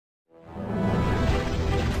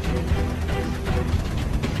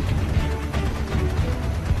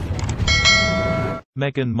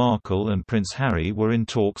Meghan Markle and Prince Harry were in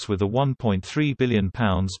talks with a £1.3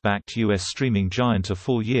 billion-backed US streaming giant a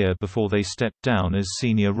full year before they stepped down as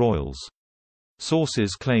senior royals.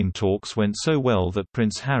 Sources claim talks went so well that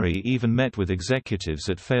Prince Harry even met with executives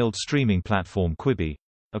at failed streaming platform Quibi,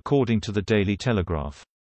 according to the Daily Telegraph.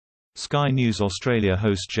 Sky News Australia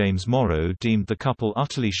host James Morrow deemed the couple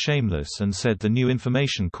utterly shameless and said the new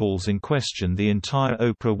information calls in question the entire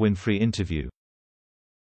Oprah Winfrey interview.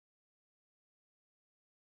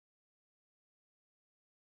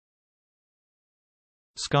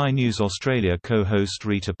 Sky News Australia co-host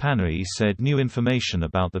Rita Panahi said new information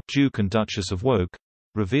about the Duke and Duchess of Woke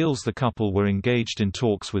reveals the couple were engaged in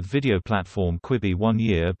talks with video platform Quibi 1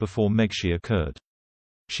 year before Meghan occurred.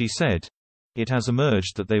 She said, "It has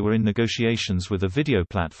emerged that they were in negotiations with a video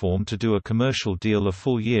platform to do a commercial deal a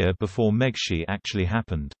full year before Meghan actually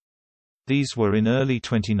happened. These were in early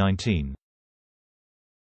 2019.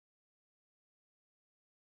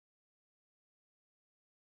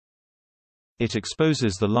 It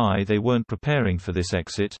exposes the lie they weren't preparing for this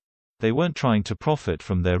exit. They weren't trying to profit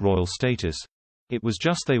from their royal status. It was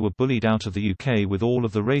just they were bullied out of the UK with all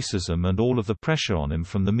of the racism and all of the pressure on him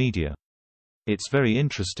from the media. It's very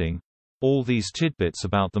interesting. All these tidbits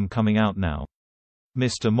about them coming out now."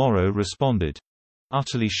 Mr. Morrow responded,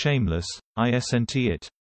 "Utterly shameless, isn't it?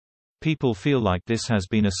 People feel like this has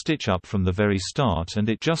been a stitch-up from the very start, and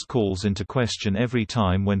it just calls into question every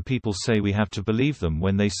time when people say we have to believe them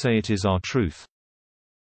when they say it is our truth."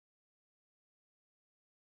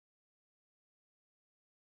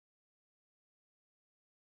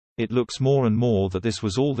 It looks more and more that this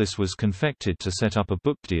was confected to set up a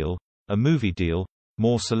book deal, a movie deal,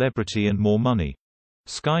 more celebrity and more money.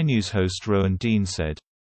 Sky News host Rowan Dean said,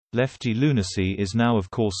 "Lefty lunacy is now of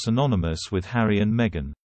course synonymous with Harry and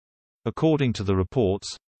Meghan." According to the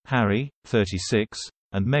reports, Harry, 36,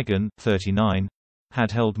 and Meghan, 39, had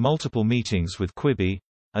held multiple meetings with Quibi,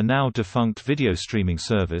 a now defunct video streaming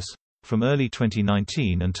service, from early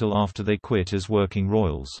 2019 until after they quit as working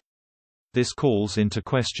royals. This calls into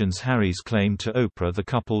question Harry's claim to Oprah the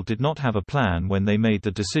couple did not have a plan when they made the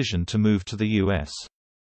decision to move to the US.